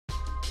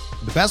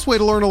The best way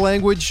to learn a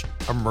language?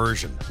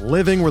 Immersion.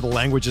 Living where the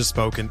language is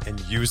spoken and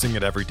using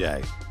it every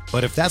day.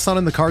 But if that's not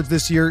in the cards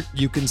this year,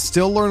 you can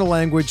still learn a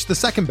language the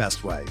second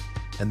best way,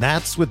 and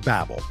that's with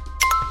Babbel.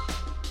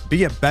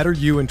 Be a better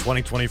you in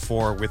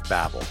 2024 with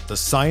Babbel, the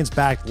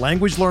science-backed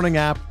language learning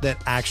app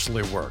that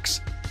actually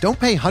works. Don't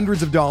pay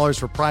hundreds of dollars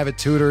for private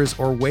tutors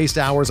or waste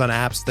hours on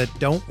apps that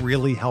don't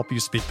really help you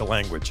speak the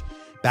language.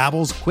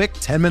 Babbel's quick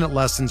 10-minute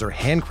lessons are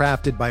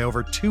handcrafted by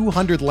over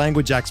 200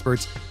 language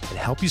experts and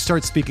help you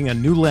start speaking a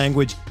new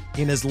language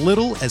in as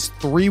little as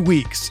 3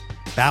 weeks.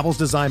 Babbel's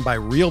designed by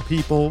real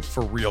people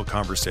for real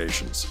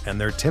conversations,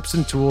 and their tips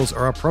and tools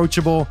are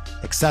approachable,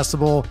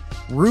 accessible,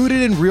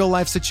 rooted in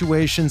real-life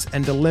situations,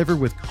 and delivered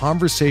with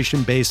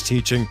conversation-based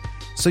teaching,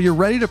 so you're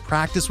ready to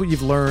practice what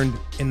you've learned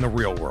in the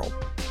real world.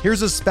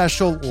 Here's a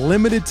special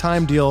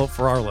limited-time deal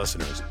for our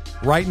listeners.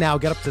 Right now,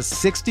 get up to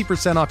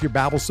 60% off your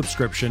Babbel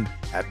subscription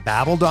at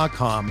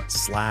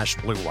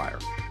babbel.com/Blue Wire.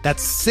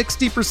 That's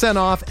 60%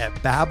 off at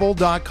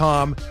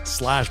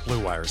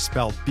babbel.com/Blue Wire,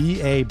 spelled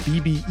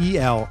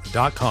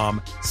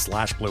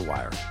BABBEL.com/Blue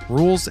Wire.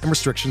 Rules and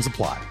restrictions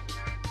apply.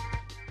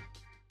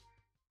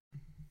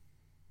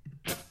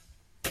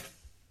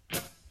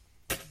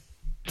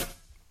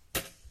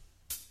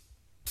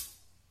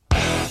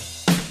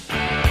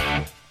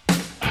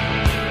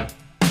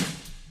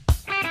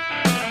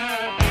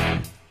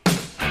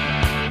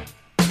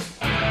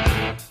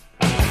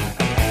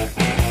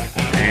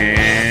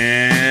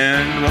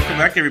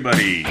 Back,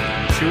 everybody,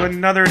 to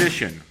another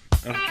edition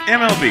of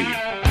MLB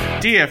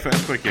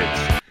DFS Quick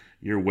Hits,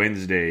 your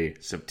Wednesday,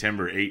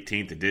 September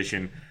 18th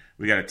edition.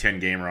 We got a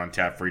 10-gamer on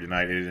tap for you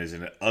tonight. It is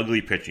an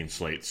ugly pitching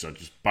slate, so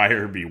just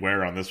buyer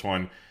beware on this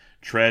one.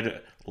 Tread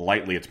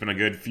lightly. It's been a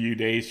good few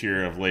days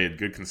here of late, a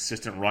good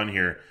consistent run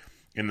here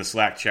in the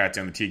Slack chats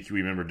and the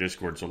TQE member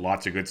Discord, so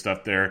lots of good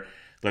stuff there.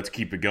 Let's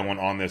keep it going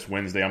on this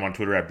Wednesday. I'm on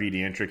Twitter at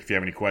BDintric. If you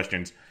have any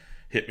questions,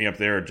 hit me up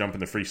there or jump in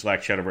the free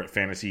Slack chat over at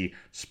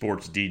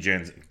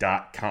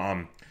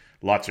fantasysportsdgens.com.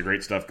 Lots of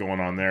great stuff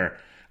going on there.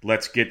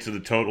 Let's get to the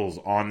totals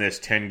on this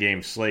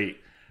 10-game slate.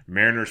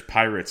 Mariners,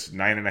 Pirates,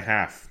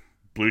 9.5.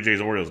 Blue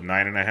Jays, Orioles,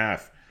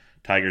 9.5.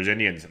 Tigers,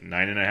 Indians,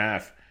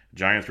 9.5.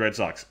 Giants, Red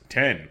Sox,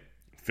 10.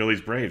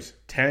 Phillies, Braves,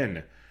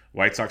 10.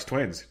 White Sox,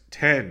 Twins,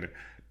 10.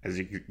 As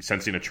you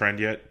sensing a trend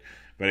yet?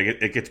 But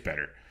it gets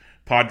better.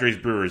 Padres,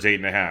 Brewers,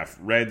 8.5.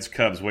 Reds,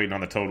 Cubs, waiting on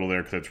the total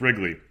there because it's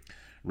Wrigley.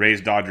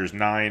 Rays, Dodgers,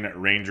 9.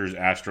 Rangers,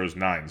 Astros,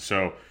 9.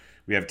 So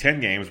we have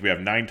 10 games. We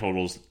have 9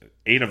 totals.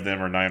 8 of them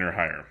are 9 or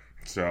higher.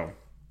 So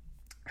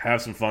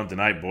have some fun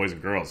tonight, boys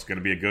and girls. It's going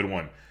to be a good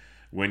one.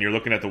 When you're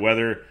looking at the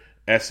weather,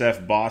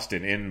 SF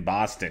Boston in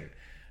Boston.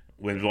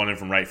 Winds blowing in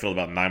from right field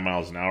about 9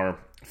 miles an hour.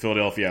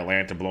 Philadelphia,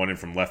 Atlanta blowing in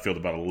from left field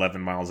about 11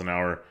 miles an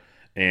hour.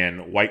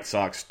 And White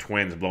Sox,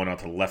 Twins blowing out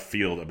to left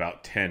field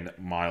about 10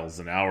 miles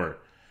an hour.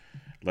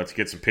 Let's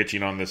get some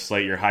pitching on this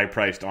slate. Your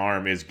high-priced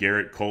arm is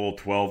Garrett Cole,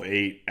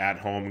 12-8 at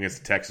home against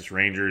the Texas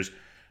Rangers.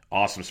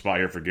 Awesome spot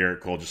here for Garrett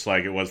Cole, just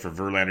like it was for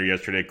Verlander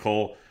yesterday.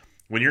 Cole,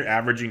 when you're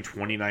averaging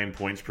 29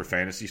 points per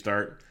fantasy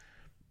start,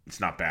 it's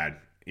not bad.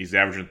 He's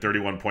averaging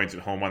 31 points at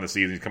home on the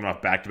season. He's coming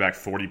off back-to-back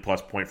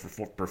 40-plus point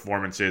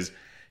performances.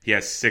 He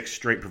has 6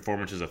 straight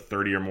performances of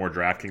 30 or more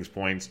DraftKings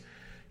points.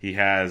 He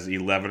has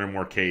 11 or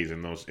more Ks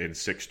in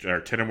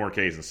 10 or more Ks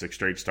in 6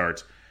 straight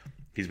starts.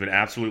 He's been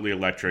absolutely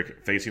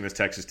electric, facing this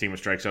Texas team, which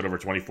strikes out over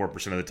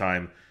 24% of the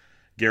time.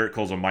 Garrett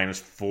Cole's a minus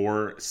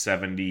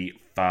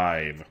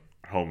 475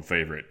 home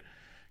favorite.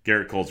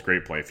 Garrett Cole's a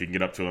great play. If you can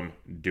get up to him,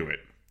 do it.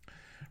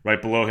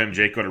 Right below him,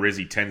 Jake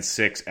Odorizzi,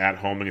 10-6 at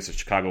home against the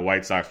Chicago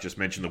White Sox. Just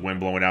mentioned the wind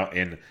blowing out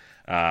in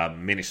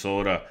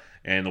Minnesota.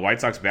 And the White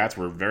Sox bats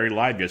were very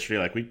live yesterday,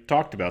 like we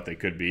talked about they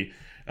could be.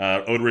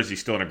 Odorizzi's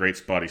still in a great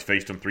spot. He's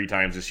faced him 3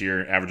 times this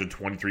year, averaging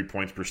 23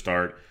 points per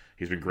start.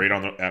 He's been great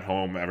at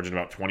home, averaging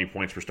about 20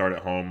 points per start at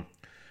home.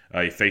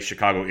 He faced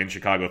Chicago in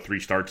Chicago 3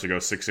 starts ago,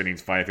 6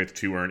 innings, 5 hits,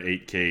 2 earned,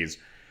 8 Ks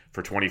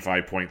for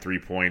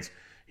 25.3 points.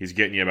 He's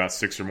getting you about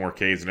 6 or more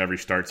Ks in every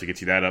start, so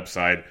gets you that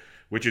upside,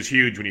 which is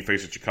huge when you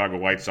face a Chicago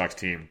White Sox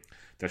team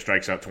that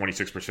strikes out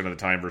 26% of the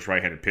time versus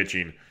right-handed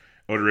pitching.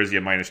 Odorizzi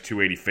a minus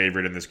 280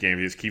 favorite in this game.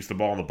 He just keeps the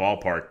ball in the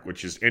ballpark,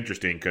 which is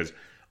interesting because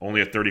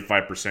only a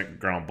 35%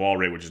 ground ball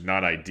rate, which is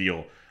not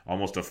ideal.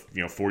 Almost a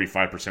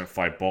 45%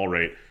 fly ball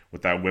rate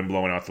with that wind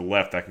blowing out to the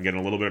left. That can get in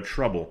a little bit of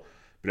trouble.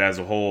 But as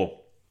a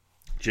whole,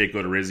 Jake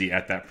Odorizzi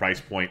at that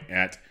price point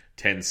at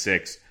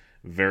 10-6,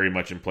 very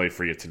much in play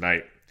for you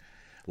tonight.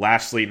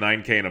 Lastly,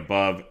 9K and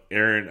above,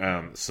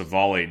 Aaron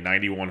Savali,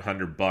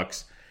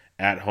 $9,100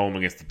 at home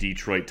against the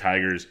Detroit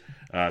Tigers.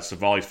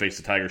 Savali's faced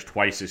the Tigers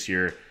twice this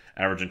year,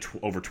 averaging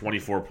over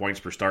 24 points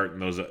per start in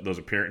those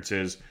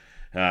appearances.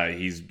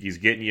 He's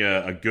getting you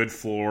a good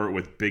floor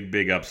with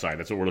big upside.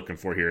 That's what we're looking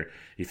for here.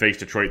 He faced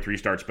Detroit 3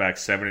 starts back,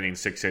 7 innings,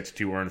 6 hits,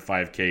 2 earned,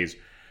 5 Ks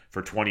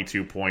for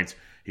 22 points.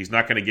 He's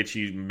not going to get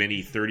you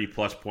many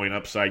 30-plus point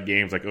upside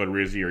games like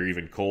Odorizzi or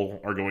even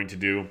Cole are going to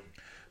do.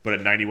 But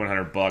at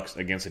 $9,100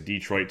 against a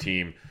Detroit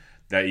team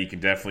that you can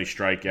definitely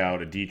strike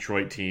out, a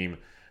Detroit team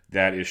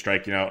that is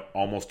striking out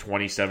almost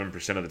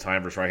 27% of the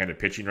time versus right-handed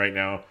pitching right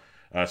now.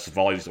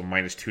 Savali's a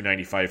minus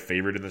 295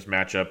 favorite in this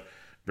matchup,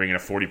 bringing a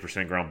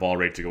 40% ground ball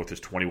rate to go with his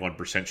 21%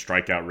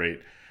 strikeout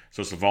rate.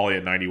 So Savali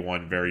at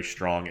 91, very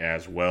strong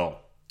as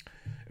well.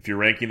 If you're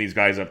ranking these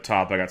guys up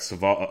top, I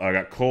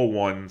got Cole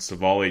 1,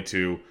 Savali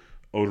 2,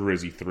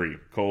 Odorizzi 3.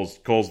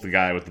 Cole's the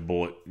guy with the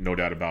bullet, no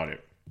doubt about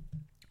it.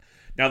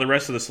 Now the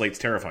rest of the slate's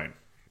terrifying.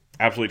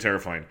 Absolutely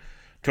terrifying.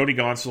 Tony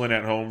Gonsolin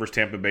at home versus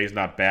Tampa Bay is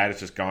not bad.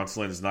 It's just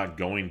Gonsolin is not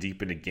going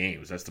deep into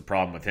games. That's the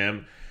problem with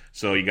him.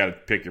 So you got to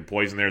pick your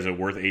poison there. Is it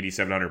worth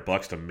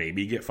 $8,700 to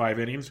maybe get 5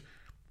 innings?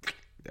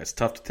 That's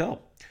tough to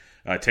tell.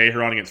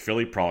 Teheran against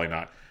Philly, probably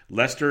not.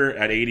 Leicester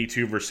at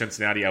 82 versus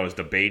Cincinnati, I was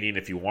debating.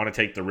 If you want to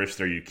take the risk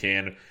there, you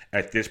can.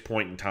 At this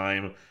point in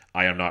time,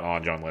 I am not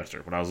on John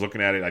Lester. When I was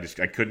looking at it,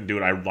 I couldn't do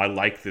it. I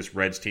like this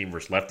Reds team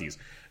versus lefties.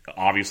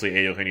 Obviously,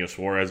 Eugenio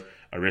Suarez,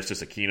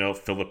 Aristis Aquino,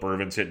 Phillip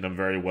Ervin's hitting them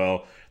very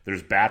well.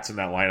 There's bats in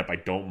that lineup I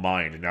don't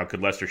mind. Now,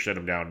 could Lester shut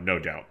him down? No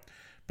doubt.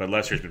 But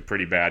Lester's been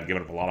pretty bad,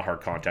 giving up a lot of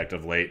hard contact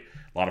of late,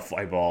 a lot of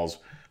fly balls.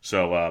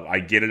 So I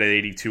get it at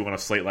 82 on a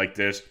slate like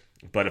this.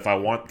 But if I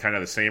want kind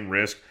of the same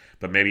risk,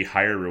 but maybe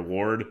higher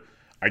reward,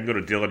 I can go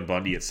to Dylan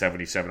Bundy at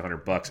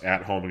 $7,700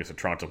 at home against the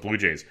Toronto Blue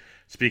Jays.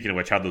 Speaking of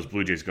which, how'd those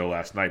Blue Jays go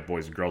last night,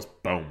 boys and girls?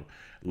 Boom.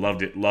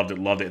 Loved it.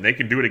 And they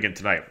can do it again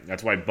tonight.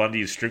 That's why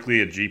Bundy is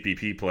strictly a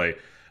GPP play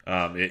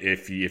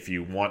if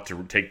you want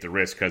to take the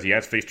risk, because he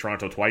has faced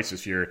Toronto twice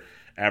this year,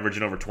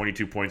 averaging over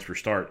 22 points per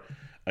start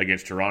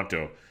against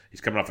Toronto. He's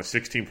coming off a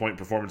 16-point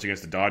performance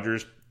against the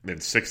Dodgers, then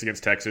 6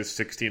 against Texas,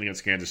 16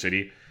 against Kansas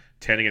City,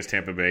 10 against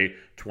Tampa Bay,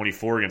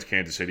 24 against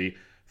Kansas City,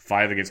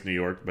 5 against New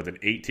York, but then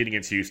 18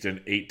 against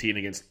Houston, 18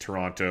 against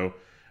Toronto,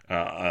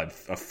 a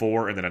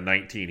 4, and then a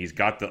 19. He's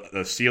got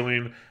the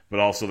ceiling, but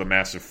also the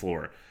massive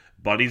floor.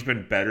 Bundy's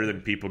been better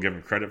than people give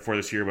him credit for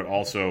this year, but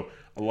also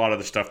a lot of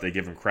the stuff they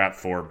give him crap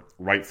for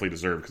rightfully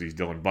deserved, because he's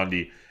Dylan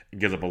Bundy and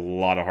gives up a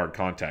lot of hard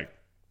contact.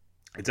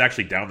 It's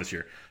actually down this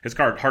year. His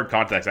hard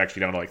contact's actually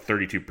down to like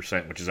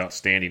 32%, which is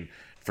outstanding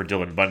for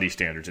Dylan Bundy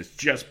standards. It's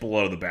just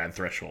below the bad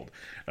threshold.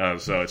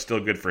 So it's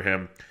still good for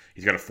him.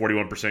 He's got a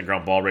 41%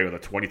 ground ball rate with a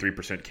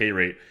 23% K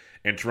rate,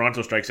 and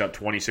Toronto strikes out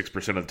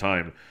 26% of the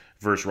time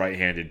versus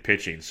right-handed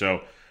pitching.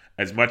 So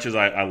as much as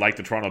I like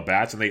the Toronto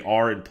bats, and they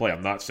are in play,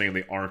 I'm not saying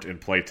they aren't in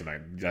play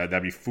tonight.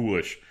 That'd be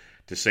foolish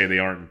to say they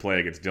aren't in play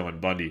against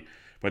Dylan Bundy.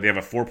 But they have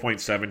a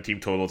 4.7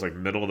 team total. It's like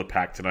middle of the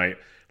pack tonight.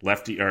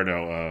 Lefties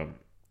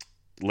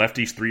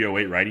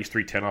 308, righties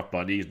 310 off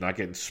Bundy. He's not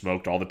getting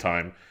smoked all the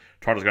time.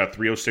 Toronto's got a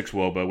 306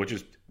 WOBA, which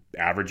is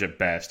average at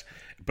best,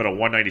 but a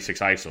 196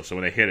 ISO. So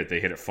when they hit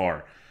it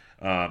far.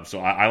 So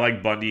I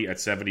like Bundy at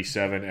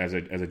 77 as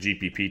a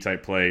GPP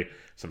type play.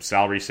 Some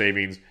salary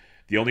savings.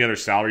 The only other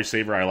salary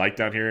saver I like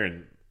down here,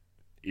 and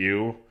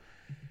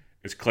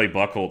is Clay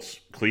Buchholz.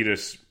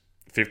 Cletus,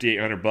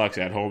 $5,800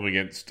 at home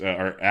against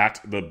or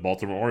at the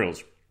Baltimore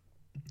Orioles.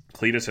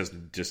 Cletus has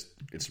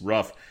it's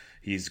rough.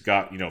 He's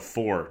got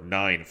 4,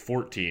 9,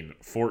 14,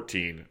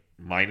 14,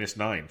 minus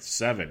 9,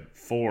 7,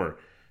 4,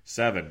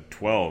 7,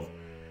 12.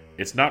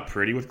 It's not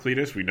pretty with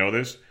Cletus. We know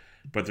this.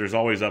 But there's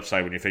always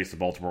upside when you face the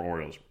Baltimore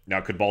Orioles. Now,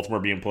 could Baltimore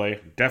be in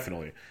play?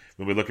 Definitely.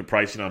 When we look at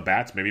pricing on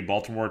bats, maybe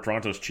Baltimore or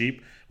Toronto's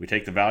cheap. We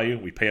take the value.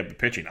 We pay up the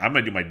pitching. I'm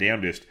going to do my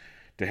damnedest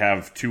to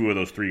have 2 of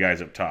those 3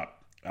 guys up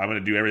top. I'm going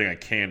to do everything I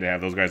can to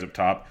have those guys up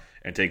top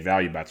and take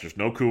value bats. There's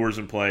no Coors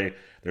in play.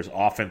 There's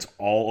offense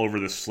all over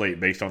the slate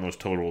based on those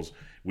totals.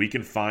 We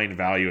can find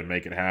value and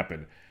make it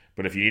happen.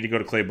 But if you need to go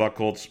to Clay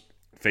Buchholz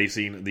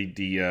facing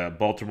the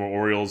Baltimore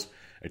Orioles,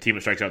 a team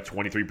that strikes out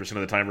 23%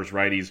 of the time versus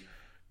righties,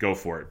 go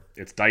for it.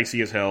 It's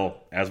dicey as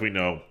hell, as we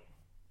know,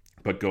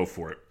 but go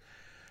for it.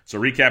 So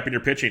recapping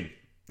your pitching.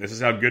 This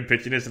is how good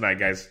pitching is tonight,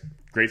 guys.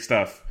 Great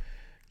stuff.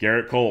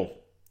 Garrett Cole,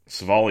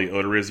 Savali,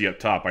 Odorizzi up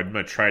top. I'm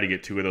going to try to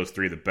get 2 of those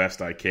 3 the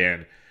best I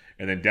can.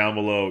 And then down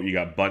below, you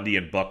got Bundy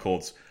and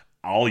Buchholz.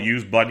 I'll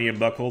use Bundy and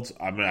Buchholz.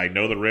 I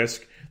know the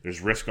risk. There's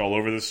risk all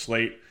over this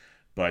slate.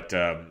 But,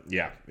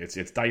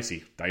 it's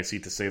dicey. Dicey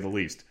to say the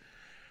least.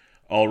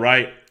 All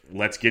right,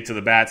 let's get to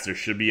the bats. There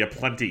should be a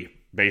plenty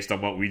based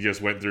on what we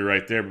just went through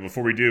right there. But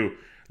before we do,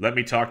 let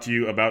me talk to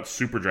you about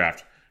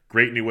SuperDraft.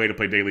 Great new way to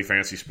play daily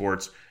fantasy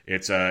sports.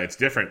 It's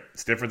different.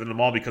 It's different than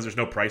them all because there's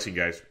no pricing,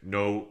 guys.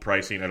 No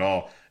pricing at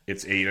all.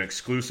 It's an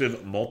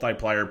exclusive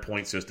multiplier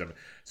point system.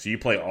 So you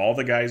play all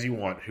the guys you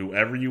want,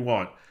 whoever you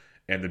want,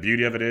 and the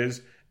beauty of it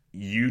is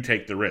you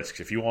take the risks.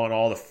 If you want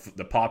all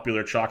the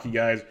popular chalky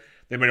guys,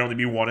 they might only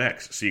be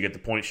 1x, so you get the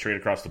points straight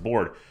across the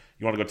board.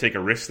 You want to go take a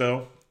risk,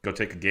 though? Go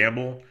take a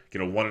gamble,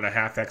 get a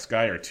 1.5x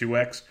guy or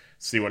 2x,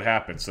 see what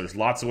happens. So there's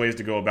lots of ways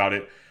to go about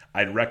it.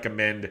 I'd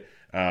recommend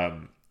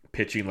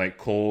pitching like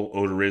Cole,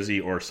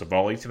 Odorizzi, or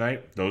Savali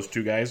tonight. Those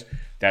 2 guys.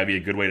 That'd be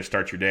a good way to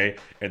start your day.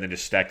 And then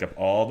just stack up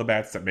all the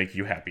bats that make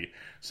you happy.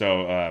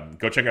 So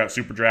go check out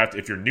SuperDraft.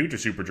 If you're new to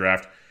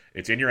SuperDraft,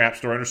 it's in your app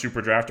store under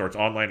SuperDraft, or it's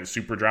online at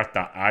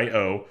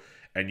superdraft.io.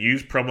 And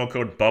use promo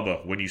code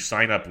BUBBA when you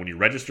sign up. When you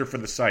register for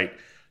the site,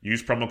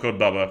 use promo code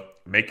BUBBA.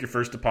 Make your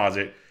first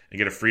deposit and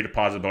get a free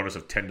deposit bonus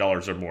of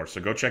 $10 or more.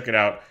 So go check it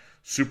out.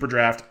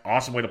 SuperDraft,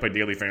 awesome way to play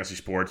daily fantasy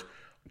sports.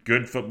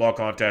 Good football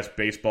contest,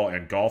 baseball,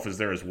 and golf is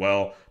there as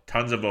well.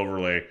 Tons of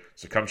overlay.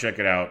 So come check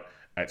it out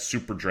at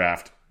Super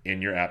Draft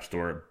in your app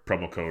store.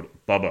 Promo code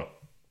Bubba.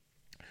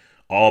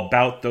 All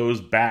about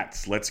those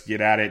bats. Let's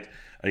get at it.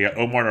 You got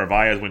Omar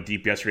Narvaez went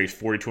deep yesterday. He's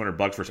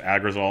 $4,200 versus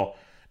Agrazal.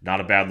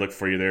 Not a bad look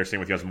for you there. Same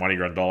with Yasmani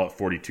Grandal at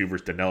 42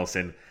 versus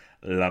Dinelson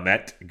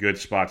Lamet. Good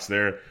spots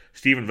there.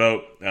 Stephen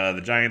Vogt,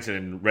 the Giants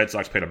and Red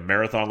Sox played a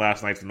marathon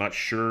last night. So I'm not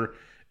sure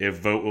if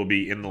Vogt will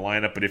be in the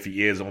lineup, but if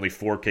he is, only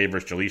 4K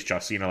versus Jalees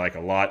Chacin I like a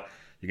lot.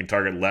 You can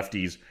target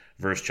lefties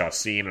versus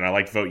Chacin, and I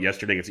liked Vogt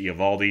yesterday against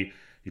Eovaldi.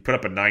 He put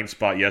up a 9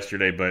 spot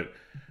yesterday, but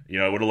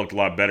it would have looked a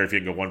lot better if he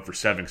could go 1 for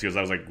 7 because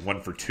I was like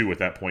 1 for 2 at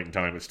that point in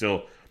time. But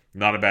still,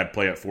 not a bad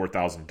play at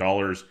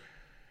 $4,000.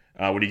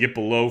 When you get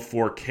below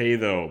 4K,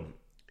 though,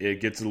 it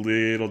gets a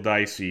little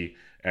dicey,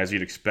 as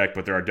you'd expect,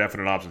 but there are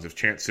definite options. If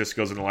Chance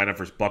Sisco's in the lineup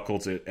versus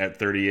Buchholz at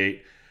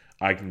 38,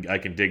 I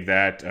can dig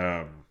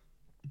that.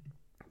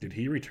 Did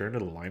he return to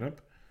the lineup?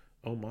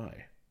 Oh my.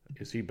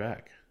 Is he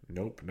back?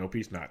 Nope,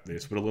 he's not.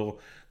 This but a little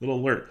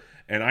alert.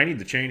 And I need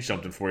to change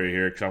something for you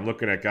here because I'm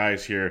looking at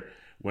guys here.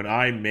 When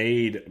I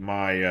made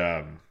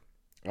my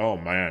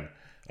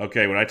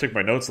when I took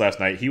my notes last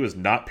night, he was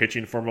not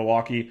pitching for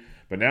Milwaukee,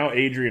 but now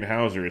Adrian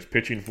Hauser is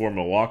pitching for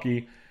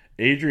Milwaukee.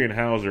 Adrian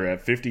Hauser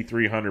at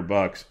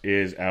 $5,300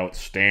 is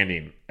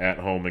outstanding at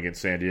home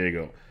against San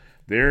Diego.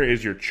 There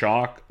is your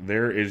chalk.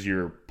 There is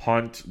your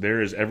punt.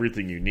 There is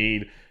everything you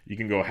need. You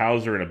can go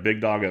Hauser and a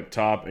big dog up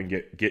top and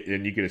get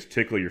and you can just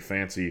tickle your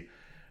fancy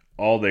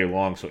all day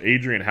long. So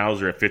Adrian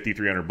Hauser at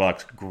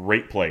 $5,300,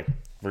 great play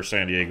for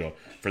San Diego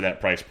for that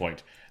price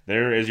point.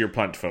 There is your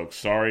punt, folks.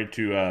 Sorry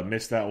to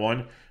miss that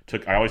one.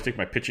 I always take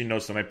my pitching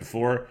notes the night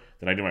before.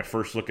 Then I do my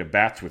first look at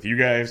bats with you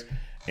guys.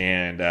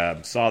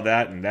 And saw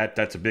that, and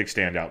that's a big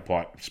standout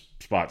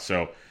spot.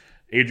 So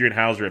Adrian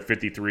Hauser at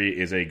 53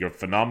 is a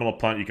phenomenal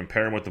punt. You can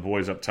pair him with the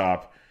boys up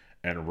top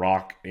and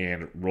rock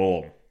and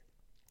roll.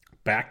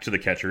 Back to the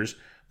catchers,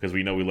 because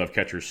we know we love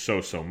catchers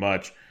so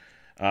much.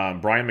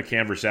 Brian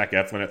McCann versus Zach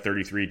Eflin at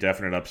 33,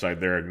 definite upside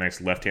there. A nice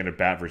left-handed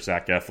bat versus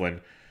Zach Eflin.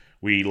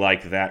 We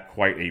like that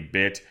quite a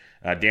bit.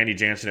 Danny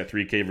Jansen at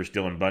 3K versus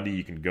Dylan Bundy.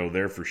 You can go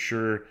there for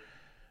sure.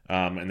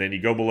 And then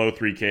you go below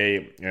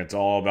 3K, and it's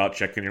all about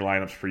checking your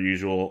lineups per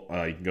usual.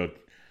 You can go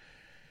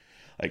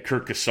like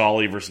Kurt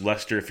Casale versus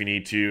Lester if you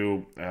need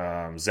to.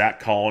 Zach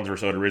Collins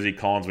versus Odorizzi.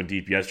 Collins went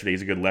deep yesterday.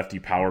 He's a good lefty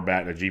power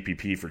bat and a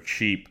GPP for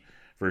cheap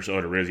versus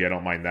Odorizzi. I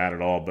don't mind that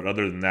at all. But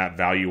other than that,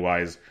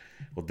 value-wise,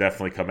 will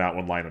definitely come out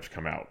when lineups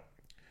come out.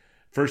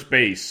 First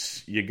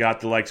base, you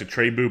got the likes of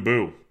Trey Boo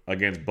Boo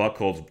against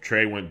Buchholz.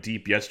 Trey went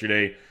deep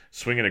yesterday,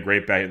 swinging a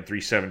great bat, hitting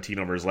 .317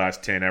 over his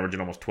last 10, averaging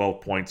almost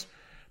 12 points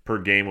per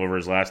game over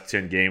his last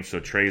 10 games. So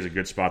Trey's a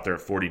good spot there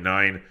at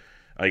 49.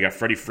 You got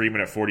Freddie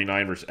Freeman at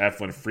 49 versus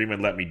Eflin.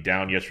 Freeman let me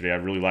down yesterday. I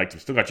really liked him.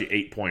 Still got you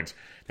 8 points.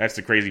 That's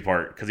the crazy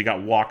part because he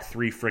got walked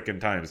 3 freaking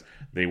times.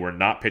 They were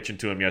not pitching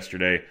to him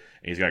yesterday, and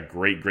he's got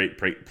great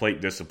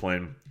plate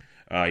discipline.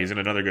 He's in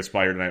another good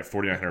spot here tonight at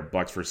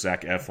 $4,900 for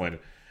Zach Eflin.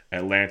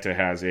 Atlanta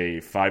has a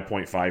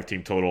 5.5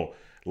 team total.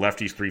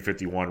 Lefties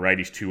 351,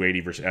 righties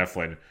 280 versus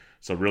Eflin.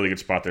 So really good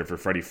spot there for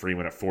Freddie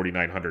Freeman at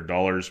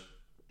 $4,900.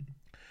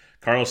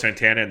 Carlos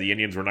Santana and the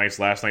Indians were nice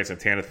last night.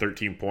 Santana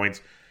 13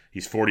 points.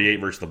 He's 48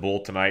 versus the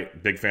Bull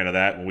tonight. Big fan of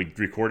that. When we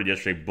recorded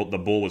yesterday, the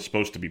Bull was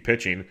supposed to be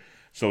pitching,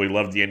 so we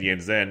loved the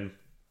Indians then.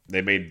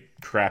 They made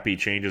crappy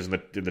changes in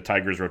the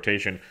Tigers'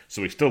 rotation,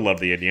 so we still love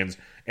the Indians.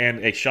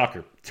 And a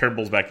shocker,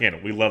 Turnbull's back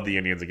in. We love the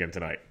Indians again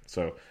tonight.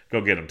 So go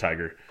get them,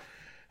 Tiger.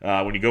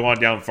 When you go on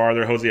down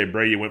farther, Jose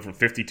Abreu went from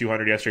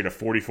 5,200 yesterday to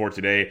 44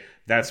 today.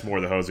 That's more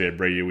the Jose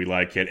Abreu we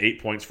like. He had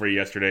 8 points for you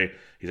yesterday.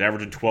 He's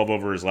averaging 12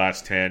 over his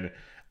last 10.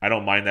 I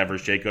don't mind that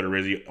versus Jake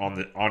Odorizzi.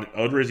 On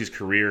Odorizzi's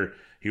career,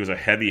 he was a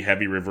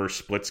heavy reverse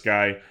splits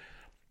guy.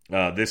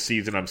 This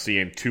season, I'm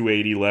seeing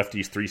 280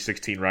 lefties,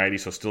 316 righties,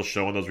 so still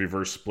showing those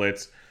reverse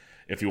splits.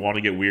 If you want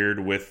to get weird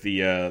with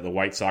the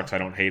White Sox, I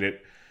don't hate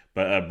it.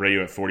 But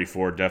Abreu at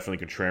 44,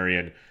 definitely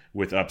contrarian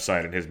with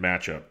upside in his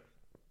matchup.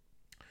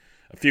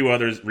 A few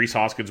others. Rhys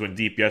Hoskins went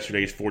deep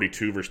yesterday. He's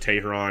 42 versus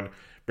Teheran.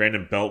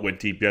 Brandon Belt went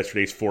deep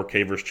yesterday. He's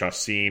 4K versus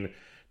Chacin.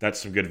 That's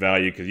some good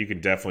value because you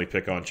can definitely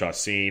pick on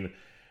Chacin.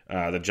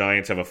 The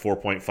Giants have a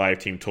 4.5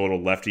 team total.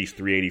 Lefties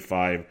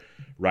 385,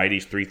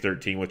 righties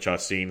 313 with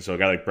Chacin. So a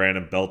guy like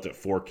Brandon Belt at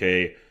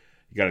 4K,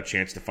 you got a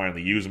chance to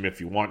finally use him if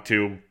you want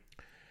to. And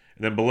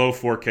then below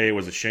 4K, it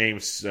was a shame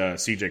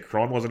CJ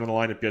Cron wasn't in the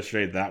lineup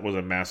yesterday. That was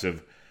a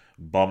massive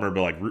bummer.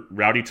 But like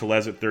Rowdy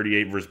Tellez at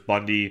 38 versus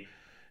Bundy,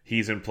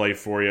 he's in play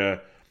for you.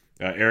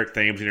 Eric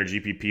Thames in your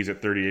GPPs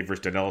at 38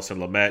 versus Dinelson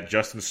Lamet.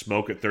 Justin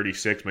Smoke at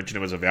 36, mentioned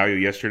him as a value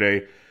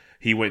yesterday.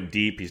 He went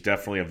deep. He's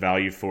definitely a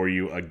value for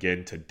you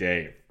again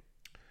today.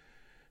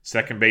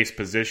 Second base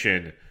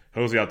position,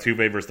 Jose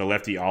Altuve versus the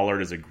lefty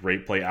Allard is a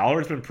great play.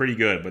 Allard's been pretty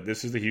good, but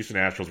this is the Houston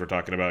Astros we're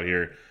talking about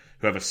here,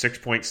 who have a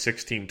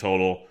 6.6 team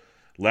total.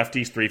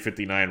 Lefties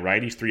 359,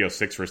 righties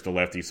 306 versus the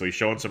lefty, so he's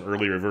showing some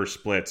early reverse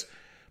splits.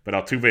 But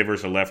Altuve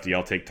versus a lefty,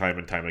 I'll take time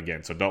and time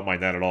again, so don't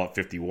mind that at all at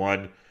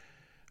 51.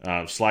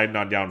 Sliding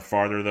on down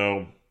farther,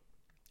 though,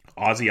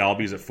 Ozzy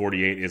Albies at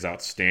 48 is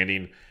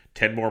outstanding.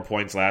 10 more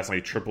points last night.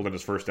 He tripled in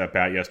his first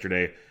at-bat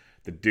yesterday.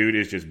 The dude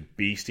is just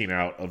beasting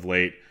out of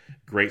late.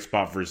 Great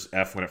spot for his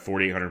Eflin at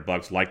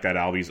 $4,800. Like that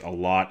Albies a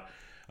lot.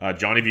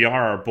 Johnny VR,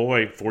 our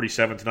boy,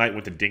 47 tonight.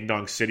 Went to Ding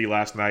Dong City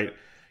last night.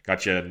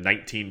 Got you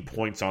 19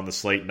 points on the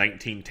slate.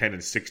 19, 10,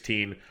 and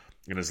 16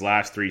 in his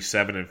last 3,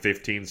 7, and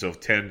 15. So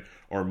 10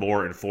 or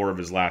more in 4 of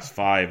his last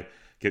 5.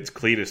 Gets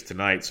Cletus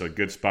tonight. So a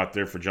good spot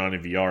there for Johnny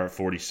VR at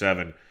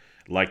 47.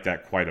 Like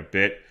that quite a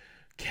bit.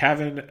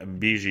 Kevin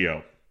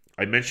Biggio.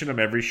 I mention him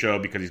every show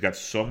because he's got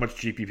so much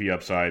GPP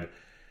upside.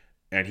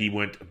 And he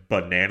went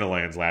banana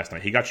lands last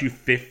night. He got you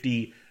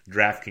 50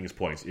 DraftKings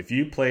points. If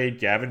you played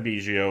Gavin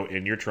Biggio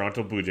in your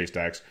Toronto Blue Jay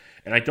stacks,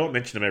 and I don't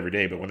mention him every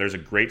day, but when there's a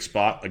great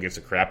spot against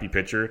a crappy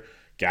pitcher,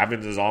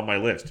 Gavin's is on my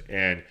list.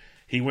 And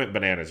he went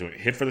bananas. He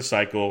went hit for the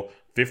cycle,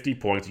 50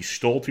 points. He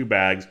stole 2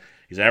 bags.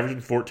 He's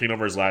averaging 14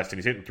 over his last 10.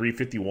 He's hitting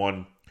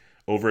 .351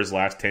 over his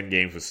last 10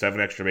 games with 7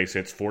 extra base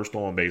hits, 4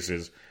 stolen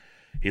bases.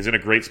 He's in a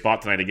great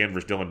spot tonight again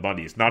versus Dylan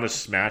Bundy. It's not a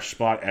smash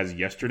spot as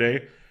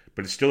yesterday,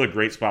 but it's still a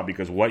great spot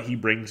because what he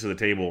brings to the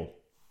table,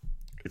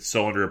 it's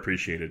so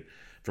underappreciated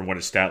from what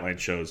his stat line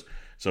shows.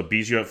 So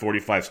Biggio at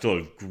 45, still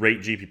a great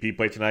GPP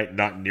play tonight.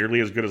 Not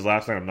nearly as good as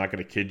last night. I'm not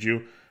going to kid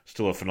you.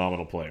 Still a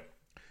phenomenal play.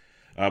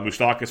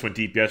 Moustakas went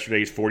deep yesterday.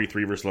 He's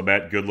 43 versus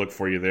Labette. Good look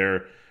for you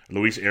there.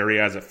 Luis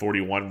Arias at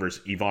 41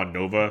 versus Ivan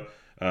Nova.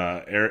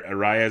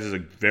 Arias is a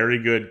very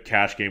good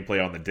cash game play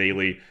on the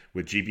daily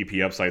with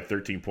GPP upside,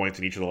 13 points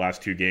in each of the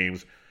last 2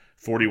 games.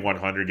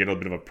 4,100, get a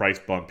bit of a price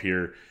bump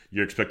here.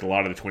 You expect a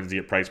lot of the Twins to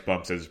get price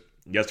bumps, as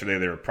yesterday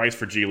they were priced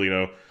for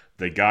Giolito.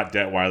 They got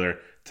Detweiler.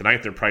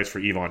 Tonight they're priced for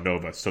Ivan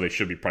Nova, so they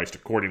should be priced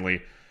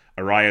accordingly.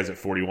 Arias at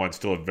 41,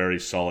 still a very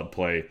solid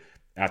play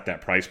at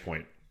that price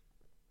point.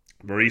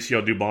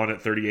 Mauricio Dubon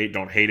at 38,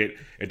 don't hate it.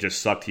 It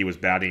just sucked he was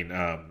batting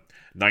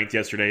 9th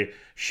yesterday.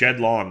 Shed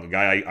Long, the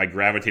guy I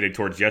gravitated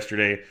towards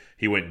yesterday.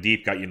 He went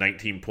deep, got you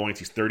 19 points.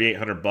 He's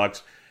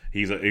 $3,800.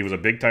 He was a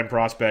big-time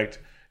prospect.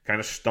 Kind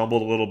of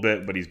stumbled a little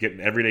bit, but he's getting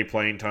everyday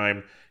playing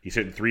time. He's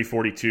hitting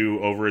 .342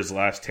 over his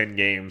last 10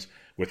 games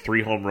with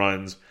 3 home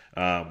runs,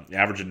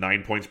 averaging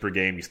 9 points per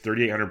game. He's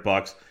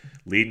 $3,800,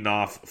 leading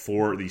off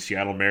for the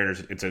Seattle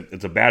Mariners.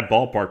 It's a bad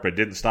ballpark, but it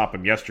didn't stop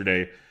him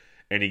yesterday.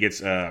 And he gets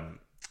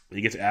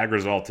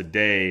Agrizal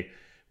today.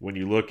 When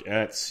you look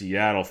at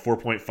Seattle,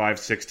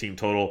 4.56 team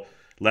total.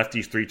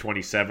 Lefties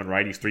 327,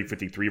 righties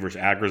 353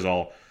 versus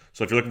Agrizal.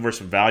 So if you're looking for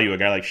some value, a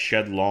guy like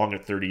Shed Long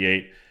at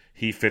 38,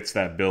 he fits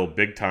that bill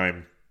big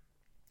time.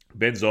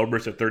 Ben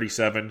Zobrist at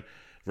 37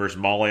 versus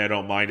Molly, I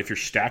don't mind. If you're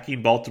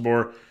stacking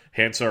Baltimore,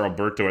 Hansar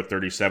Alberto at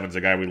 37 is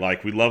a guy we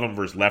like. We love him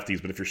versus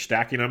lefties, but if you're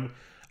stacking him,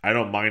 I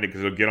don't mind it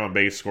because he'll get on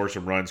base, score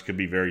some runs, could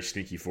be very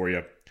sneaky for you.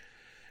 And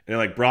then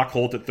like Brock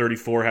Holt at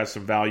 34 has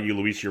some value.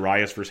 Luis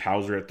Urias versus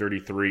Hauser at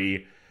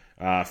 33.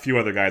 A few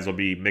other guys will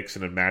be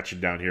mixing and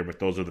matching down here, but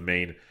those are the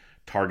main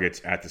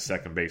targets at the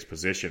second base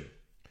position.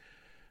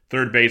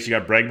 Third base, you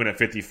got Bregman at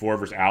 54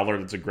 versus Aller.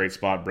 That's a great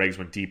spot. Breggs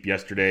went deep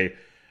yesterday.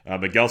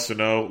 Miguel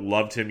Sano,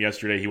 loved him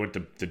yesterday. He went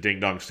to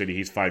Ding Dong City.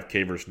 He's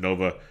 5K versus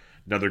Nova.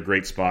 Another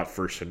great spot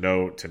for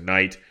Sano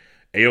tonight.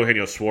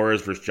 Eugenio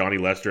Suarez versus Johnny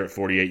Lester at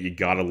 48. You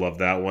got to love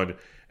that one.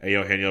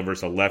 Eugenio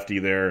versus a lefty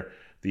there.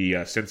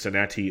 The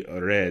Cincinnati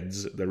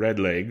Reds, the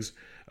Redlegs.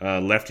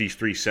 Lefties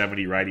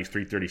 370, righties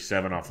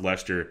 337 off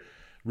Lester.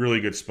 Really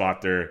good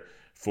spot there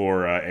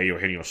for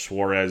Eugenio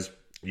Suarez.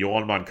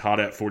 Yoan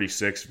Moncada at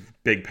 46.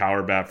 Big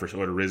power bat for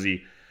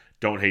Odorizzi.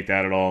 Don't hate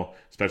that at all,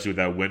 especially with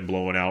that wind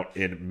blowing out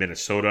in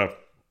Minnesota.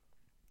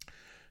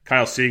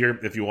 Kyle Seager,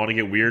 if you want to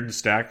get weird and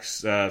stack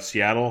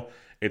Seattle,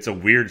 it's a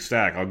weird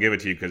stack. I'll give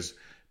it to you because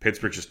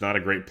Pittsburgh's just not a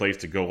great place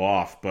to go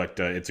off, but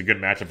it's a good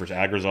matchup versus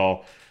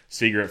Agrizal.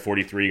 Seager at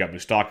 43, you got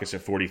Moustakas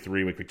at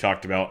 43, like we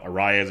talked about.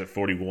 Arias at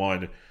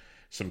 41.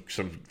 Some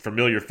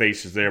familiar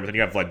faces there, but then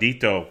you got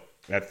Vladito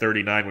at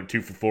 39, went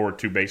 2 for 4,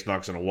 2 base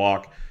knocks and a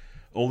walk.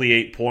 Only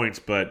 8 points,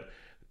 but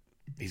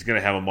he's going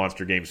to have a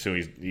monster game soon.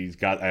 It's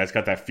got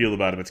that feel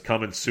about him. It's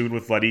coming soon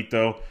with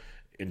Vladito.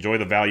 Enjoy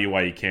the value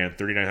while you can.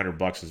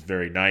 $3,900 is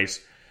very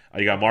nice.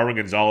 You got Marwin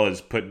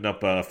Gonzalez putting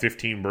up a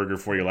 15 burger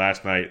for you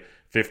last night.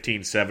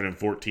 15, 7, and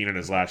 14 in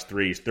his last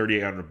 3. He's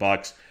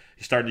 $3,800.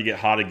 He's starting to get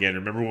hot again.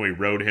 Remember when we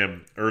rode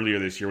him earlier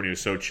this year when he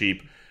was so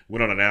cheap?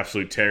 Went on an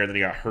absolute tear, and then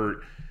he got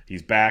hurt.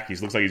 He's back. He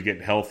looks like he's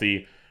getting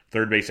healthy.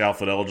 Third base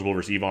outfield eligible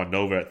versus Ivan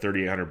Nova at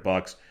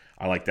 $3,800.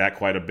 I like that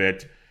quite a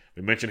bit.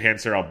 We mentioned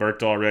Hanser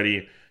Alberto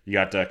already. You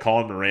got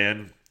Colin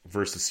Moran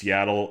versus the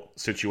Seattle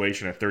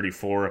situation at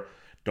 34.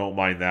 Don't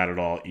mind that at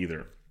all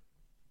either.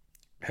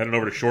 Heading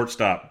over to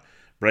shortstop.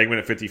 Bregman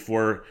at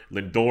 54.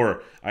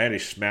 Lindor. I had a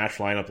smash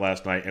lineup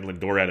last night, and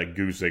Lindor had a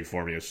goose egg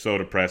for me. It was so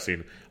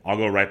depressing. I'll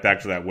go right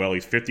back to that well.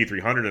 He's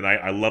 5,300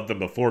 tonight. I loved him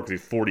before because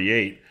he's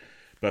 48.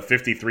 But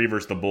 53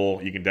 versus the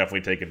Bull, you can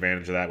definitely take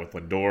advantage of that with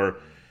Lindor.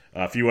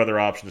 A few other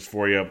options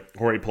for you.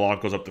 Jorge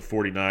Polanco's up to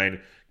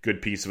 49.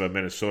 Good piece of a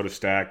Minnesota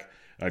stack.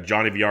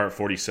 Johnny VR at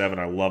 47.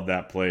 I love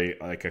that play.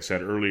 Like I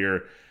said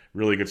earlier,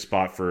 really good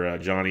spot for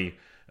Johnny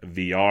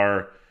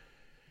VR.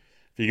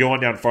 If you go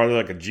on down farther,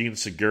 like a Gene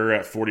Segura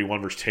at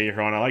 41 versus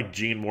Teheran. I like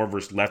Gene more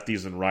versus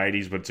lefties than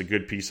righties, but it's a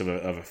good piece of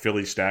a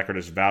Philly stacker.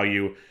 There's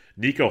value.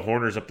 Nico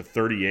Horner's up to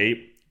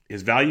 38.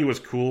 his value was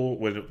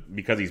cool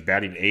because he's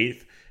batting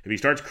 8th. If he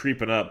starts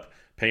creeping up,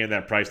 paying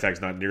that price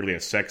tag's not nearly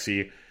as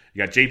sexy. You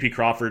got J.P.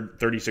 Crawford,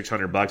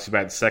 $3,600. He's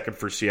batting 2nd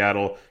for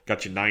Seattle.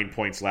 Got you 9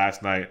 points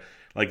last night.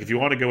 Like, if you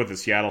want to go with the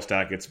Seattle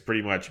stack, it's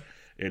pretty much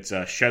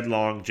Shed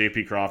Long,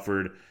 J.P.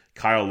 Crawford,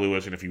 Kyle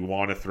Lewis, and if you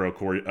want to throw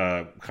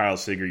Kyle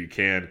Seager, you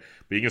can.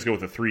 But you can just go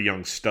with the 3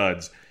 young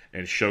studs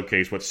and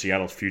showcase what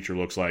Seattle's future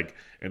looks like.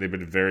 And they've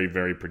been very,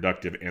 very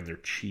productive, and they're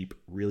cheap,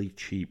 really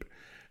cheap.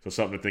 So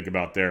something to think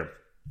about there.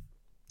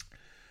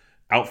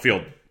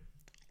 Outfield,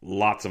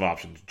 lots of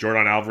options.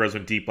 Jordan Alvarez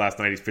went deep last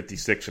night. He's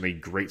 56 in a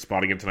great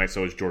spot again tonight.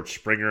 So is George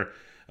Springer.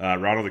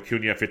 Ronald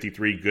Acuna,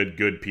 53,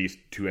 good piece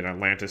to an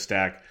Atlanta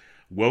stack.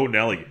 Whoa,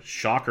 Nelly,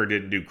 shocker,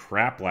 didn't do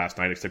crap last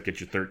night except get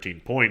you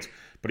 13 points.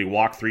 But he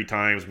walked 3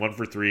 times, 1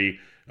 for 3,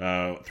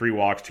 3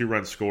 walks, 2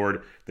 runs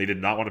scored. They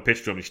did not want to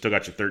pitch to him. He still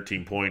got you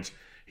 13 points.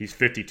 He's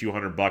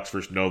 $5,200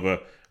 versus Nova.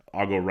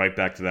 I'll go right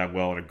back to that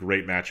well, and a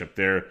great matchup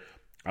there.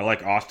 I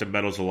like Austin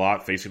Meadows a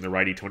lot, facing the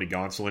righty Tony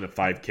Gonsolin at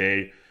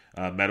 5K.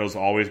 Meadows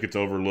always gets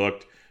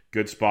overlooked.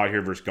 Good spot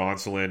here versus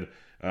Gonsolin.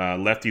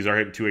 Lefties are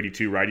hitting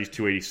 282, righties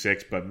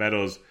 286, but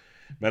Meadows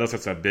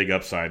has a big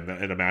upside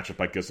in a matchup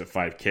like this at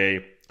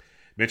 5K.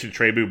 Mentioned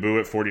Trey Boo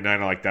at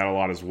 49. I like that a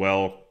lot as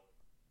well.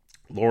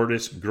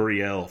 Lourdes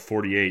Gurriel,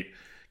 48.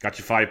 Got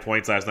you 5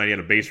 points last night. He had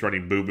a base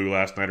running Boo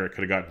last night, or it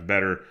could have gotten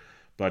better.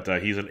 But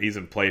he's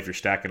in play if you're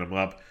stacking him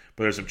up.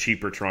 But there's some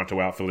cheaper Toronto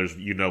outfielders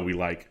we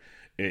like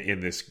in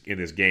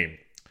this game.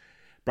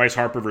 Bryce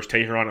Harper versus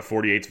Teheran at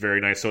 48 is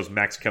very nice. So is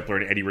Max Kepler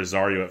and Eddie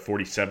Rosario at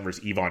 47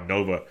 versus Ivan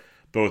Nova.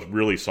 Both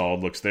really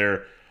solid looks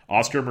there.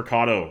 Oscar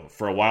Mercado,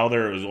 for a while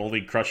there, it was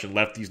only crushing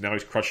lefties. Now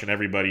he's crushing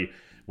everybody.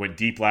 Went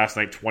deep last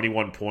night,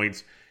 21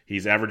 points.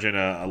 He's averaging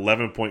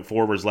 11.4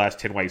 over his last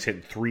 10 while he's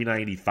hitting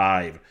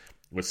 395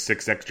 with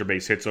 6 extra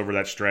base hits over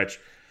that stretch.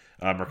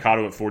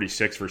 Mercado at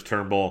 46 versus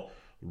Turnbull.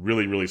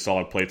 Really, really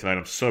solid play tonight.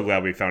 I'm so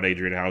glad we found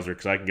Adrian Hauser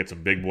because I can get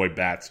some big boy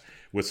bats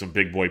with some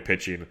big boy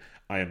pitching.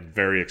 I am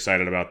very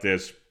excited about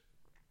this.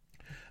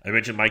 I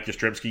mentioned Mike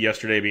Yastrzemski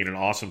yesterday being an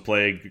awesome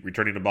play,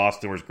 returning to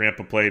Boston where his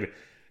grandpa played.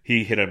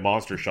 He hit a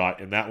monster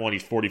shot. In that one,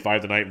 he's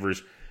 45 tonight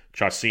versus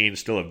Chacin.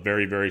 Still a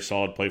very, very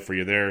solid play for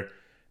you there.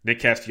 Nick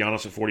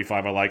Castellanos at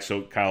 45 I like,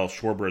 so Kyle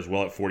Schwarber as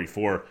well at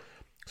 44.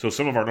 So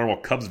some of our normal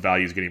Cubs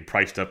value is getting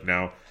priced up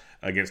now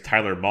against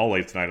Tyler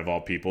Mahle tonight of all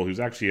people,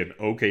 who's actually an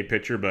okay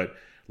pitcher, but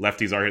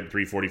lefties are hitting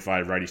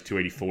 345, righties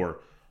 284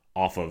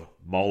 off of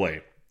Mahle.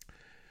 A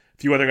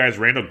few other guys,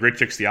 Randall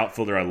Grichuk's the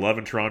outfielder I love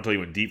in Toronto. He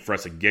went deep for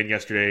us again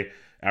yesterday,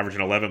 averaging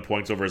 11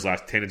 points over his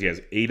last 10. He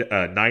has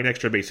 9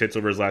 extra base hits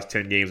over his last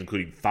 10 games,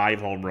 including 5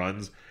 home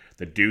runs.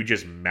 The dude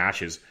just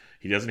mashes.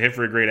 He doesn't hit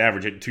for a great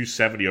average, hitting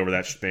 270 over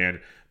that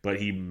span, but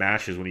he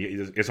mashes when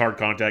his hard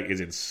contact is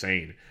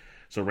insane.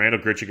 So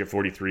Randall Grichuk at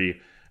 43,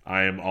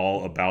 I am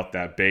all about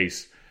that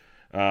base.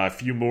 A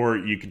few more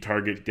you can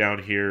target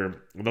down here.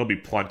 And there'll be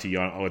plenty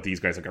on with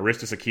these guys. Like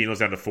Aristus Aquino's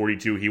down to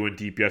 42. He went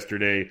deep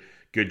yesterday.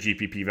 Good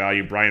GPP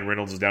value. Brian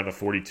Reynolds is down to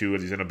 42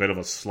 as he's in a bit of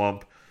a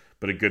slump,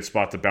 but a good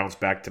spot to bounce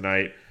back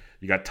tonight.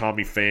 You got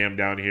Tommy Pham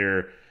down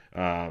here.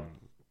 A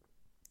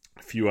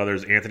few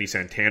others. Anthony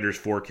Santander's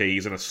 4K.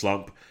 He's in a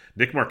slump.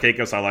 Nick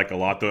Markakis I like a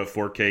lot, though, at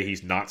 4K.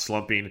 He's not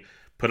slumping.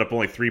 Put up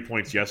only 3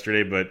 points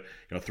yesterday, but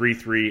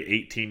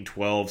 3-3,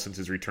 18-12 since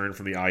his return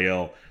from the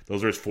IL.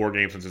 Those are his 4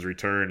 games since his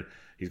return.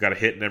 He's got a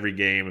hit in every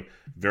game.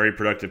 Very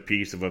productive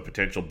piece of a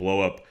potential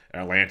blow-up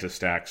Atlanta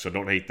stack, so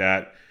don't hate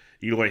that.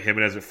 Eloy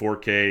Jimenez at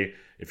 4K.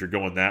 If you're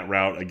going that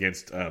route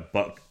against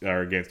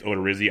against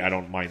Odorizzi, I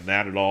don't mind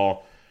that at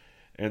all.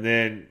 And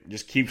then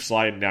just keep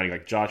sliding down. You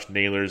got Josh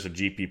Naylor's a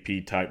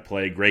GPP type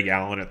play. Greg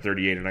Allen at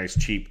 38, a nice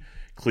cheap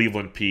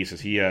Cleveland piece.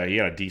 As he had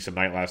a decent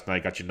night last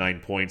night. Got you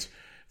 9 points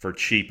for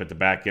cheap at the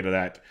back end of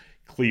that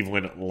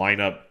Cleveland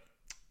lineup.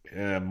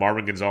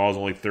 Marvin Gonzalez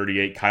only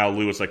 38. Kyle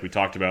Lewis, like we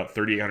talked about,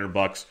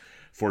 $3,800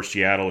 for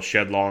Seattle.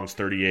 Shed Long's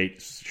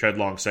 38. Shed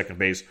Long second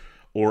base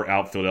or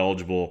outfield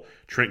eligible.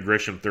 Trent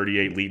Grisham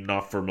 38 leading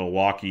off for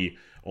Milwaukee.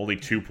 Only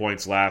 2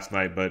 points last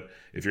night, but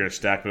if you're going to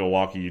stack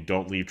Milwaukee, you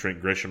don't leave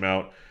Trent Grisham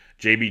out.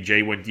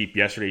 JBJ went deep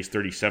yesterday. He's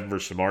 37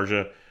 versus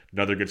Samardzija.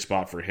 Another good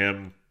spot for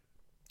him.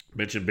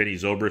 Mentioned Benny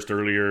Zobrist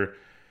earlier.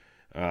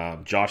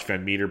 Josh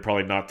Van Meter,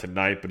 probably not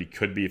tonight, but he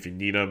could be if you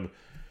need him.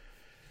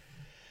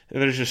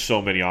 And there's just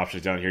so many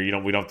options down here.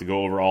 We don't have to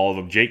go over all of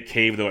them. Jake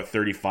Cave, though, at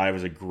 35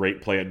 is a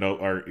great play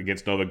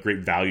against Nova. Great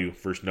value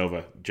versus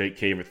Nova. Jake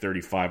Cave at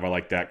 35, I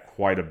like that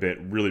quite a bit.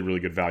 Really, really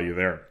good value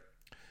there.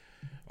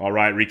 All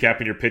right,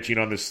 recapping your pitching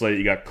on this slate.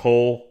 You got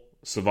Cole,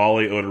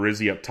 Savali,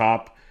 Odorizzi up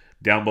top.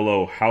 Down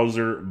below,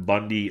 Hauser,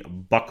 Bundy,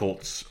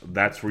 Buchholz.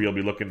 That's where you'll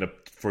be looking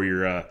for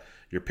your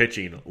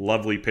pitching.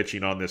 Lovely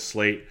pitching on this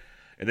slate.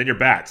 And then your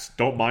bats.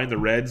 Don't mind the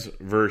Reds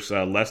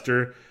versus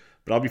Leicester,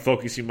 but I'll be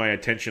focusing my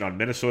attention on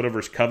Minnesota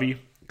versus Covey,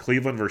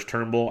 Cleveland versus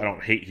Turnbull. I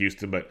don't hate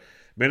Houston, but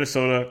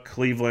Minnesota,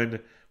 Cleveland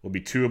will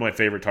be 2 of my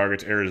favorite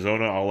targets.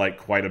 Arizona I'll like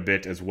quite a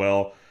bit as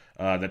well.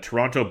 The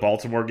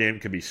Toronto-Baltimore game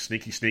could be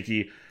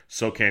sneaky.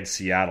 So can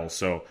Seattle.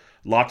 So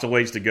lots of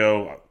ways to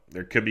go.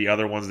 There could be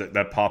other ones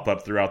that pop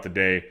up throughout the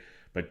day,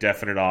 but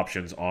definite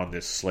options on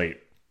this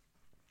slate.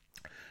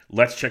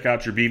 Let's check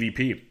out your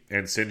BVP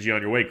and send you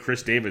on your way.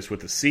 Chris Davis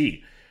with a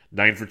C.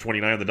 9 for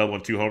 29 on the double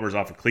and 2 homers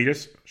off of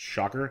Cletus.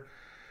 Shocker.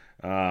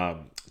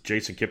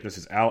 Jason Kipnis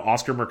is out.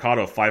 Oscar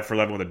Mercado, 5 for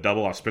 11 with a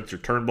double off Spencer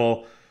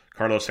Turnbull.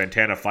 Carlos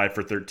Santana, 5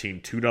 for 13,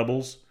 2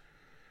 doubles.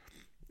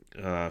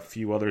 A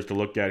few others to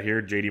look at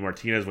here. JD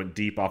Martinez went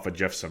deep off of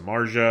Jeff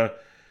Samardzija.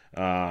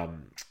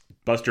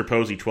 Buster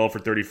Posey, 12 for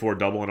 34,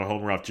 double and a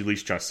homer off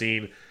Jhoulys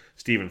Chacin.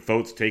 Stephen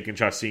Fotes taking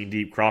Chacin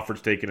deep.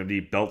 Crawford's taking him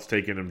deep. Belt's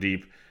taking him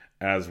deep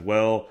as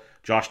well.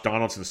 Josh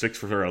Donaldson, 6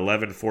 for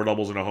 11, 4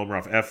 doubles and a homer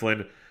off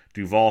Eflin.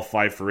 Duvall,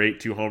 5 for 8,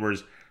 2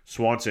 homers.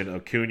 Swanson,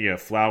 Acuna,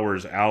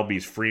 Flowers,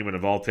 Albies, Freeman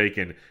have all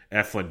taken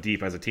Eflin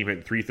deep as a team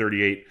hitting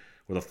 338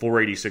 with a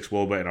 486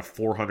 WOBA and a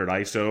 400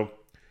 ISO.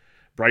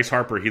 Bryce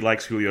Harper, he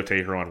likes Julio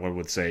Teheran, one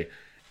would say.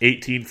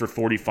 18 for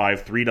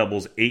 45, 3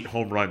 doubles, 8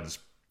 home runs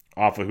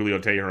off of Julio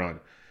Teheran.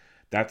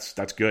 That's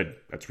good.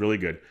 That's really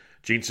good.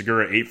 Gene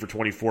Segura, 8 for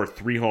 24,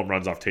 3 home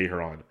runs off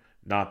Teheran.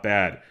 Not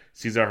bad.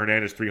 Cesar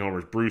Hernandez, 3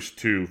 homers. Bruce,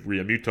 2.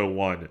 Realmuto,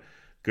 1.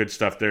 Good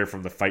stuff there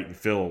from the Fightin'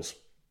 Phils.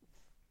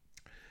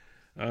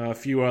 A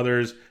few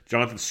others.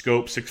 Jonathan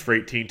Scope, 6 for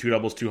 18, 2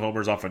 doubles, 2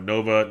 homers off of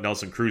Nova.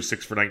 Nelson Cruz,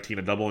 6 for 19,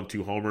 a double and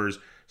 2 homers.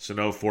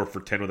 Sano, 4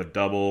 for 10 with a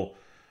double.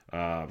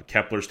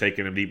 Kepler's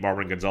taking him deep.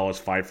 Marvin Gonzalez,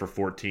 5 for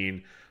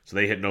 14. So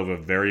they hit Nova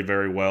very,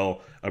 very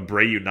well.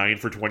 Abreu, 9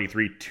 for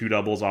 23, 2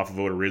 doubles off of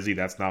Odorizzi.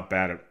 That's not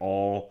bad at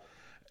all,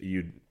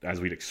 as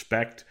we'd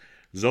expect.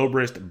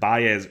 Zobrist,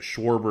 Baez,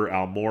 Schwarber,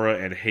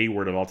 Almora, and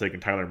Hayward have all taken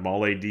Tyler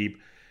Mahle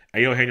deep.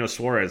 Eugenio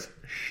Suarez,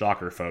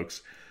 shocker,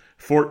 folks.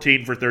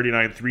 14 for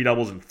 39, 3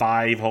 doubles and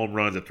 5 home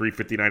runs at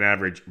 359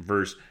 average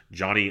versus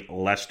Johnny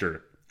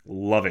Lester.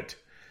 Love it.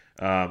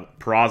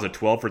 Peraza,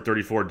 12 for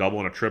 34, double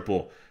and a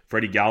triple.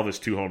 Freddie Galvis,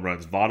 2 home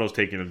runs. Votto's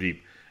taking him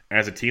deep.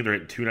 As a team, they're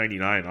hitting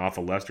 299 off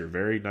of Lester.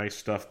 Very nice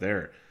stuff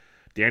there.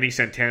 Danny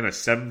Santana,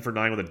 7 for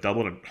 9 with a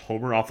double and a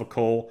homer off of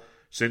Cole.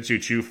 Shin-Soo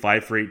Choo,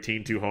 5 for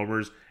 18, 2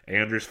 homers.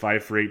 Andrus,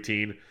 5 for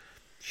 18.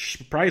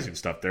 Surprising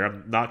stuff there.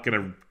 I'm not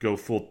going to go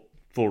full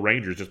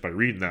Rangers just by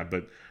reading that,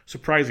 but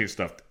surprising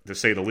stuff to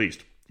say the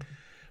least.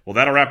 Well,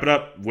 that'll wrap it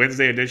up.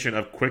 Wednesday edition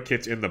of Quick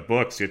Hits in the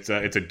books. It's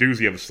a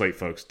doozy of a slate,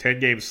 folks.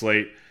 10-game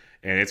slate,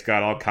 and it's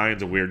got all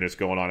kinds of weirdness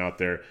going on out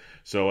there.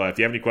 So if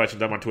you have any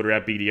questions, I'm on Twitter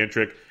at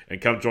BDentric, and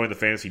come join the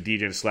Fantasy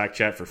DJ Slack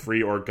chat for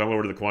free, or come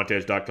over to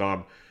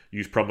thequantedge.com,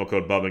 use promo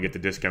code Bubba, and get the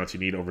discounts you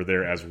need over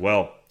there as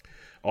well.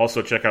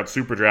 Also, check out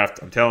Super Draft.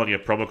 I'm telling you,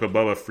 promo code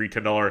Bubba, free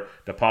 $10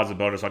 deposit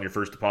bonus on your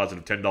first deposit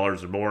of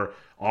 $10 or more.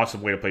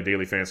 Awesome way to play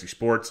daily fantasy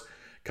sports.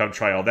 Come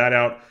try all that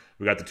out.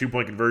 We got the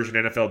 2-point conversion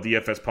NFL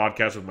DFS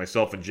podcast with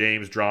myself and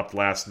James dropped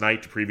last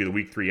night to preview the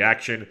Week 3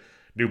 action.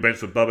 New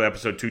Bench with Bubba,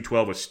 episode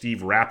 212 with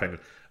Steve Rappin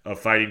of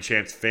Fighting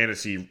Chance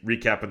Fantasy,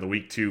 recapping the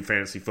Week 2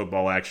 fantasy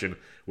football action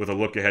with a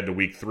look ahead to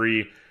Week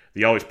 3.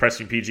 The Always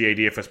Pressing PGA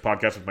DFS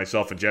podcast with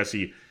myself and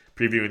Jesse,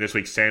 previewing this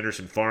week's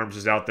Sanderson Farms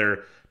is out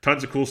there.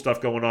 Tons of cool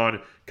stuff going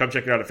on. Come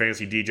check it out at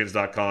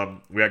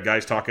fantasydgens.com. We got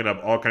guys talking up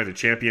all kinds of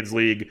Champions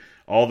League,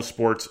 all the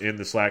sports in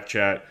the Slack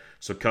chat,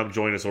 so come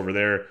join us over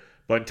there.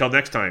 But until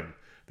next time,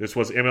 this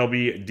was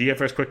MLB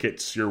DFS Quick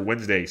Hits, your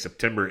Wednesday,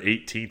 September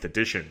 18th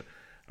edition.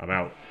 I'm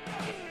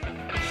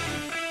out.